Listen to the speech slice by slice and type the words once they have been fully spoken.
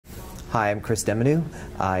Hi, I'm Chris Demianew.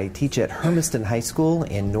 I teach at Hermiston High School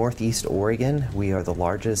in Northeast Oregon. We are the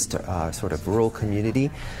largest sort of rural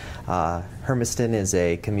community. Hermiston is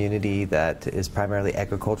a community that is primarily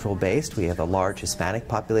agricultural based. We have a large Hispanic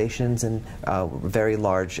population and a very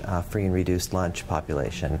large free and reduced lunch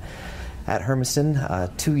population. At Hermiston,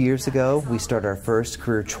 2 years ago, we started our first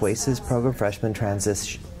Career Choices program, freshman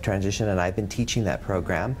transition, and I've been teaching that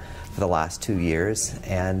program for the last 2 years.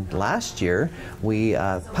 And last year, we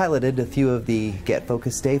piloted a few of the Get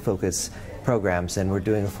Focused, Stay Focused programs, and we're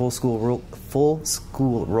doing a full school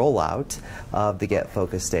rollout of the Get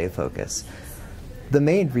Focused, Stay Focused. The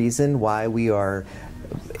main reason why we are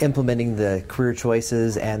implementing the Career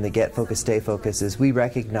Choices and the Get Focused, Stay Focused is we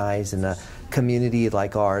recognize in a community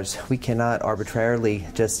like ours, we cannot arbitrarily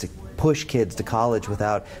just push kids to college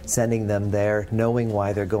without sending them there, knowing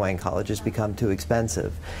why they're going. College has become too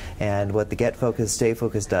expensive. And what the Get Focused, Stay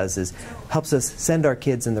Focused does is helps us send our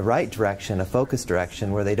kids in the right direction, a focused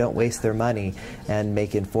direction, where they don't waste their money and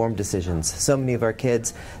make informed decisions. So many of our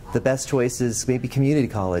kids, the best choice is maybe community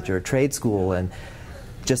college or trade school, and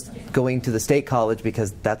just going to the state college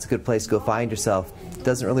because that's a good place to go find yourself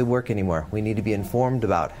doesn't really work anymore. We need to be informed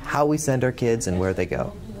about how we send our kids and where they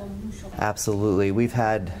go. Absolutely. We've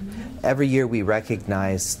had, every year we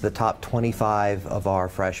recognize the top 25 of our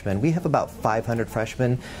freshmen. We have about 500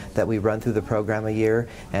 freshmen that we run through the program a year,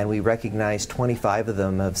 and we recognize 25 of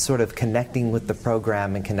them of sort of connecting with the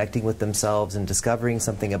program and connecting with themselves and discovering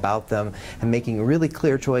something about them and making really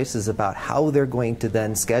clear choices about how they're going to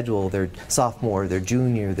then schedule their sophomore, their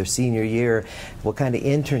junior, their senior year, what kind of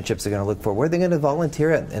internships they're going to look for, where they're going to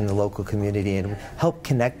volunteer in the local community, and help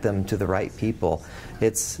connect them to the right people.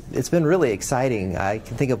 It's been really exciting. I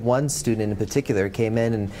can think of one student in particular came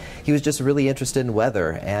in and he was just really interested in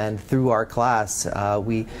weather, and through our class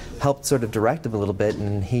we helped sort of direct him a little bit,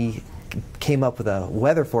 and he came up with a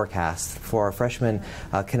weather forecast for our freshman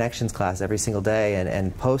connections class every single day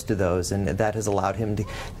and posted those, and that has allowed him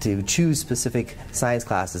to choose specific science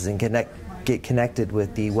classes and get connected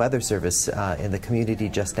with the weather service in the community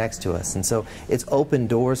just next to us. And so it's opened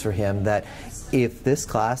doors for him that if this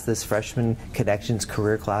class, this freshman connections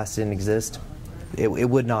career class didn't exist, it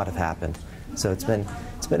would not have happened. So it's been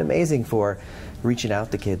amazing for reaching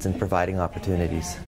out to kids and providing opportunities.